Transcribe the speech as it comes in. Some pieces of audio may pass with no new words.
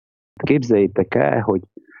képzeljétek el, hogy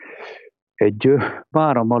egy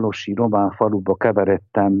váramalosi román faluba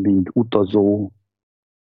keveredtem, mint utazó,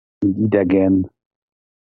 mint idegen,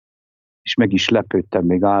 és meg is lepődtem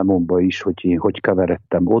még álmomba is, hogy én hogy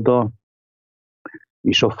keveredtem oda.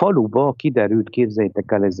 És a faluba kiderült,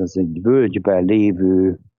 képzeljétek el, ez az egy völgyben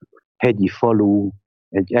lévő hegyi falu,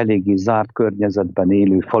 egy eléggé zárt környezetben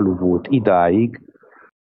élő falu volt idáig,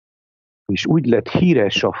 és úgy lett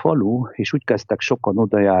híres a falu, és úgy kezdtek sokan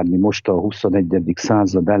odajárni most a 21.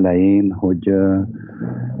 század elején, hogy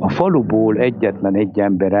a faluból egyetlen egy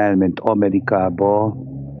ember elment Amerikába,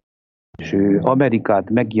 és ő Amerikát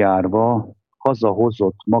megjárva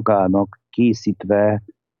hazahozott magának készítve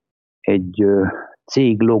egy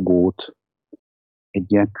cég logót,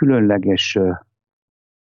 egy ilyen különleges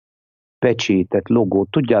pecsétet, logót.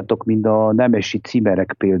 Tudjátok, mint a nemesi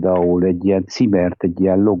cimerek például egy ilyen cimert, egy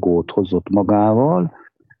ilyen logót hozott magával,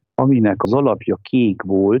 aminek az alapja kék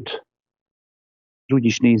volt, és úgy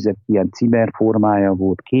is nézett, ilyen cimer formája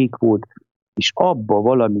volt, kék volt, és abba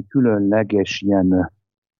valami különleges ilyen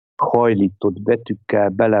hajlított betűkkel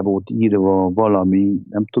bele volt írva valami,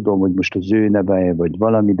 nem tudom, hogy most az ő neve vagy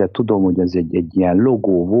valami, de tudom, hogy ez egy ilyen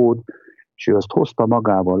logó volt, és ő azt hozta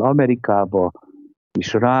magával Amerikába,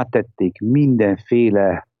 és rátették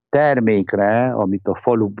mindenféle termékre, amit a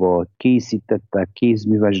faluba készítettek,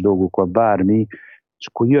 kézműves dolgokat, bármi, és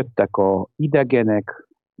akkor jöttek a idegenek,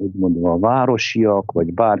 úgy mondva a városiak,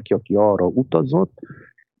 vagy bárki, aki arra utazott,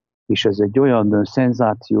 és ez egy olyan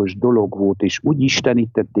szenzációs dolog volt, és úgy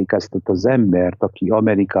istenítették ezt az embert, aki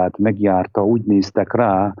Amerikát megjárta, úgy néztek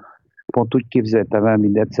rá, pont úgy képzeltem el,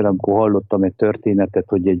 mint egyszer, amikor hallottam egy történetet,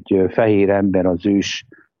 hogy egy fehér ember az ős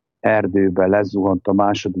erdőbe lezuhant a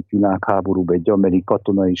második világháborúba egy amerikai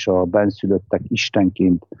katona, és a benszülöttek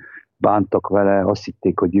istenként bántak vele, azt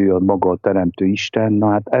hitték, hogy ő a maga a teremtő Isten. Na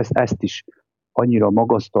hát ezt is annyira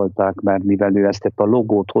magasztalták, mert mivel ő ezt a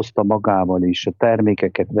logót hozta magával, és a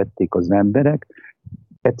termékeket vették az emberek,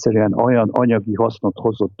 egyszerűen olyan anyagi hasznot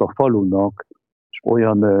hozott a falunak, és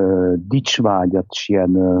olyan dicsvágyat, és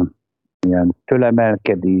ilyen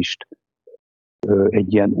fölemelkedést,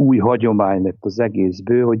 egy ilyen új hagyomány lett az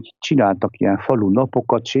egészből, hogy csináltak ilyen falu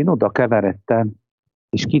napokat, és én oda keveredtem,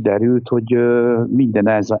 és kiderült, hogy minden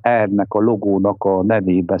ez a R-nek, a logónak a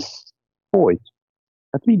nevébe folyt.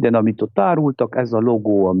 Hát minden, amit ott árultak, ez a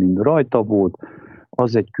logó, amin rajta volt,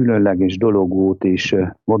 az egy különleges dolog volt, és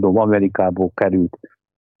mondom, Amerikából került.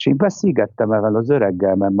 És én beszélgettem ezzel az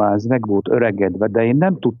öreggel, mert már ez meg volt öregedve, de én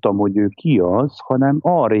nem tudtam, hogy ő ki az, hanem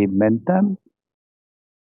arrébb mentem,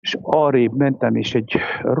 és egy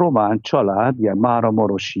román család, ilyen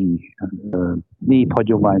máramarosi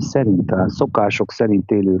néphagyomány szerint, szokások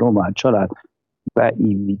szerint élő román család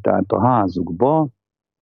beinvitált a házukba,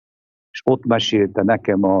 és ott mesélte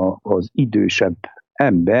nekem az idősebb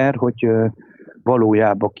ember, hogy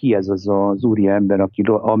valójában ki ez az úri ember, aki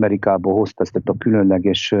Amerikába hozta ezt a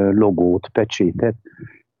különleges logót, pecsétet,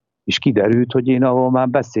 és kiderült, hogy én ahol már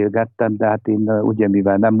beszélgettem, de hát én ugye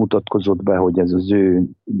mivel nem mutatkozott be, hogy ez az ő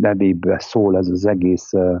nevébe szól ez az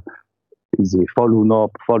egész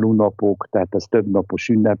falunapok, tehát ez többnapos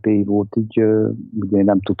ünnepély volt, így ugye én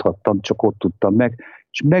nem tudhattam, csak ott tudtam meg,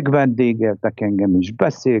 és megvendégeltek engem, és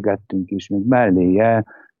beszélgettünk, és még melléje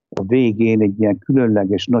a végén egy ilyen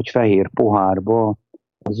különleges nagy fehér pohárba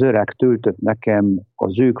az öreg töltött nekem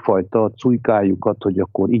az őkfajta cujkájukat, hogy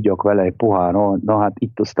akkor igyak vele egy pohárra. Na hát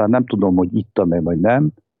itt aztán nem tudom, hogy ittam-e vagy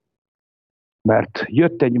nem, mert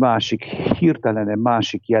jött egy hirtelen egy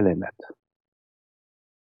másik jelenet.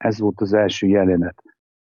 Ez volt az első jelenet.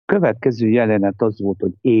 A következő jelenet az volt,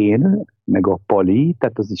 hogy én, meg a Pali,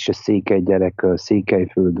 tehát az is a székely gyerek,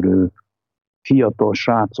 Székelyföldről, fiatal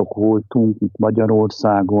srácok voltunk itt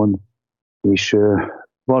Magyarországon, és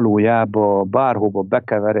valójában bárhova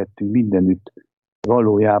bekeveredtünk, mindenütt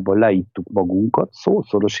valójában leittuk magunkat,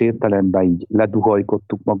 szószoros értelemben így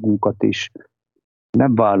leduhajkodtuk magunkat, és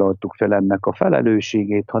nem vállaltuk fel ennek a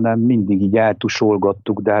felelősségét, hanem mindig így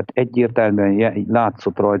eltusolgattuk, de hát egyértelműen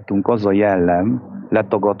látszott rajtunk az a jellem,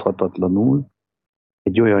 letagadhatatlanul,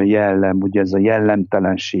 egy olyan jellem, ugye ez a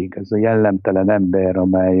jellemtelenség, ez a jellemtelen ember,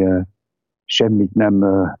 amely semmit nem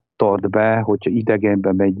tart be, hogyha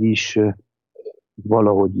idegenbe megy is,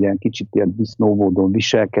 valahogy ilyen kicsit ilyen disznómódon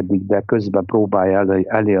viselkedik, de közben próbálja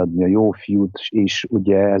eléadni a jó fiút, és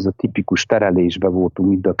ugye ez a tipikus terelésbe voltunk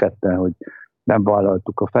mind a ketten, hogy nem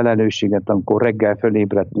vállaltuk a felelősséget, amikor reggel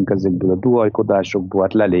fölébredtünk ezekből a duhajkodásokból,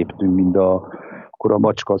 hát leléptünk, akkor a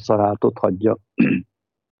macska a szalát ott hagyja.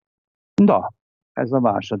 Na, ez a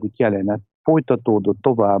második jelenet. Folytatódott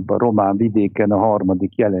tovább a román vidéken a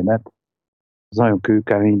harmadik jelenet. Ez nagyon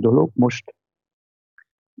kőkemény dolog most.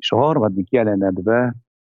 És a harmadik jelenetben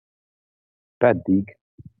pedig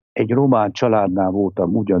egy román családnál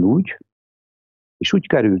voltam ugyanúgy, és úgy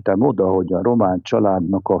kerültem oda, hogy a román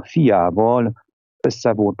családnak a fiával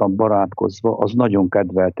össze voltam barátkozva, az nagyon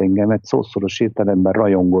kedvelt engemet, szószoros értelemben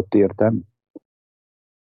rajongott értem,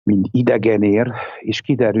 mint idegenér, és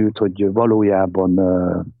kiderült, hogy valójában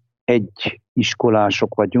egy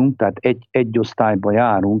iskolások vagyunk, tehát egy osztályba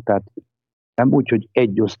járunk, tehát nem úgy, hogy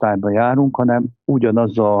egy osztályba járunk, hanem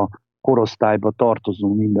ugyanaz a korosztályba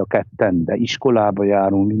tartozunk mind a ketten, de iskolába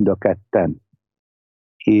járunk mind a ketten.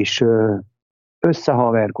 És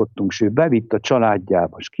összehaverkodtunk, és ő bevitt a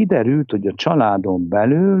családjába, és kiderült, hogy a családon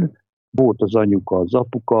belül volt az anyuka, az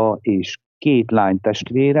apuka, és 2 lány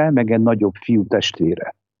testvére, meg egy nagyobb fiú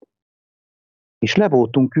testvére. És le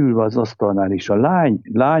voltunk ülve az asztalnál, és a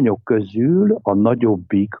lányok közül a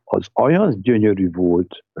nagyobbik az olyan gyönyörű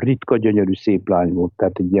volt, ritka gyönyörű szép lány volt,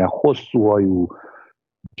 tehát egy ilyen hosszú hajú,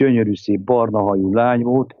 gyönyörű szép barna hajú lány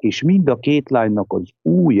volt, és mind a 2 lánynak az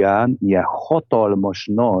ujján ilyen hatalmas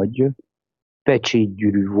nagy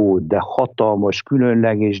pecsétgyűrű volt, de hatalmas,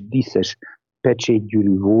 különleges, díszes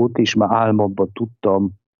pecsétgyűrű volt, és már álmomban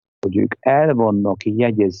tudtam, hogy ők el vannak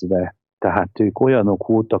jegyezve, tehát ők olyanok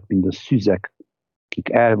voltak, mint a szüzek, akik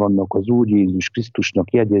el vannak az Úr Jézus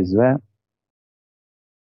Krisztusnak jegyezve,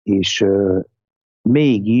 és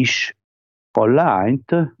mégis a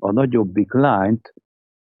lányt, a nagyobbik lányt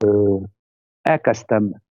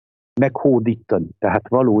elkezdtem meghódítani. Tehát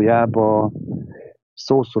valójában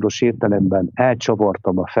szószoros értelemben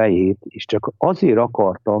elcsavartam a fejét, és csak azért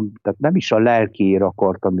akartam, tehát nem is a lelkiért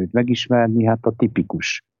akartam őt megismerni, hát a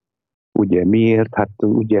tipikus. Ugye miért? Hát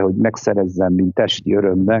ugye, hogy megszerezzem, mint testi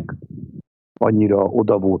örömnek, annyira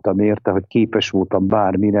oda voltam érte, hogy képes voltam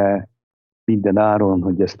bármire, minden áron,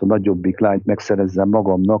 hogy ezt a nagyobbik lányt megszerezzem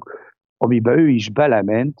magamnak, amiben ő is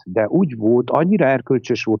belement, de úgy volt, annyira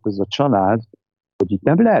erkölcsös volt ez a család, hogy itt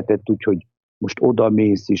nem lehetett úgy, hogy most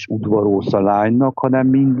odamész és udvarolsz a lánynak, hanem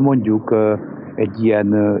mind mondjuk egy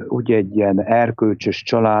ilyen erkölcsös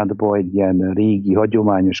családba, egy ilyen régi,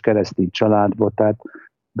 hagyományos keresztény családba, tehát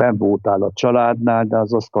benn voltál a családnál, de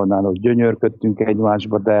az asztalnál ott gyönyörködtünk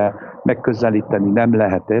egymásba, de megközelíteni nem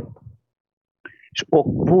lehetett. És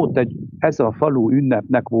volt ez a falu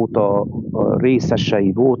ünnepnek volt a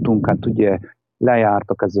részesei voltunk, hát ugye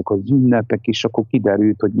lejártak ezek az ünnepek, és akkor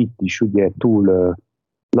kiderült, hogy itt is ugye túl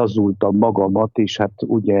lazultam magamat, és hát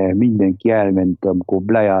ugye mindenki elment, amikor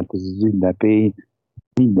lejárt ez az ünnepé,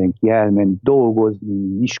 mindenki elment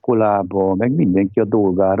dolgozni, iskolába, meg mindenki a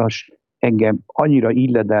dolgára. Engem annyira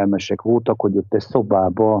illedelmesek voltak, hogy ott egy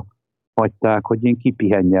szobába hagyták, hogy én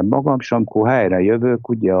kipihenjem magam, és amikor helyre jövök,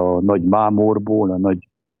 ugye a nagy mámorból, a nagy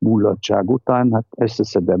mulladtság után, hát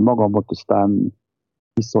összeszedem magamat, aztán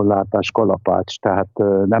viszontlátás kalapács, tehát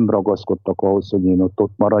nem ragaszkodtak ahhoz, hogy én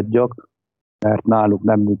ott maradjak, mert náluk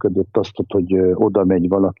nem működött azt, hogy oda megy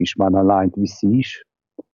valaki, és már a lányt viszi is.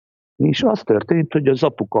 És az történt, hogy az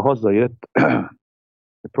apuka hazajött,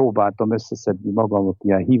 próbáltam összeszedni magamat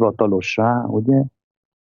ilyen hivatalossá, ugye,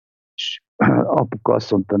 és apuka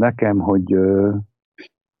azt mondta nekem, hogy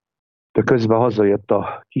de közben hazajött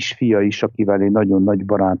a kisfia is, akivel én nagyon nagy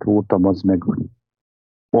barát voltam, az meg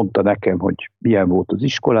mondta nekem, hogy milyen volt az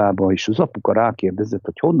iskolában, és az apuka rákérdezett,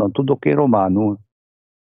 hogy honnan tudok én románul.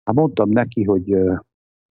 Hát mondtam neki, hogy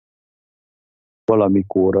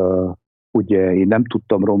valamikor ugye én nem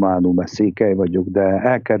tudtam románul, mert székely vagyok, de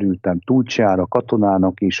elkerültem Tulcsára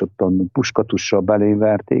katonának, és ottan puskatussal belém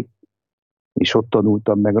verték, és ott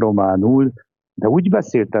tanultam meg románul, de úgy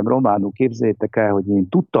beszéltem románul, képzeljétek el, hogy én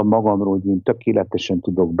tudtam magamról, hogy én tökéletesen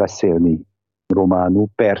tudok beszélni románul,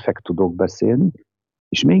 perfekt tudok beszélni,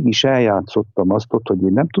 és mégis eljátszottam azt, hogy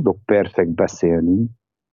én nem tudok perfekt beszélni,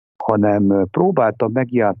 hanem próbáltam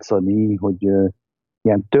megjátszani, hogy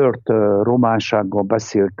ilyen tört románsággal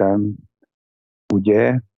beszéltem,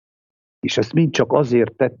 ugye, és ezt mind csak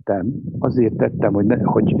azért tettem,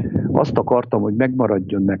 hogy azt akartam, hogy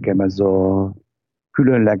megmaradjon nekem ez a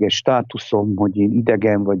különleges státuszom, hogy én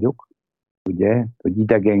idegen vagyok, ugye, hogy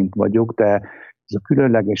idegen vagyok, de ez a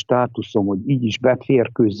különleges státuszom, hogy így is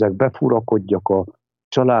beférkőzzek, befurakodjak a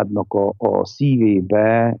családnak a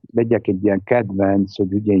szívébe, legyek egy ilyen kedvenc,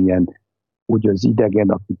 hogy ugye ilyen úgy az idegen,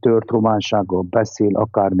 aki tört románsággal beszél,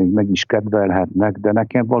 akár még meg is kedvelhetnek, de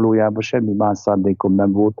nekem valójában semmi más szándékom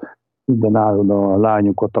nem volt, mindenáron a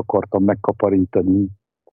lányokat akartam megkaparítani.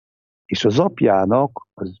 És az apjának,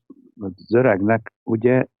 az öregnek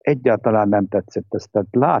ugye egyáltalán nem tetszett ezt. Tehát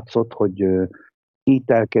látszott, hogy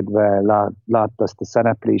kételkedve látta ezt a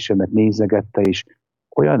szereplésemet, nézegette, és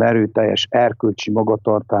olyan erőteljes erkölcsi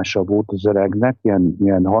magatartása volt az öregnek,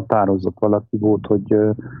 ilyen határozott valaki volt, hogy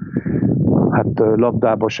hát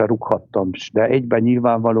labdába se rúghattam, de egyben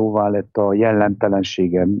nyilvánvalóvá lett a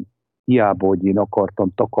jellemtelenségem, hiába, hogy én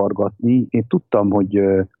akartam takargatni. Én tudtam, hogy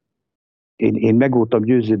én meg voltam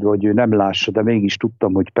győződve, hogy ő nem lássa, de mégis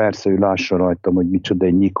tudtam, hogy persze ő lássa rajtam, hogy micsoda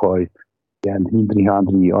egy nyikaj, ilyen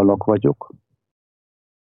hindri-hándri alak vagyok,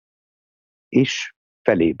 és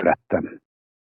felébredtem.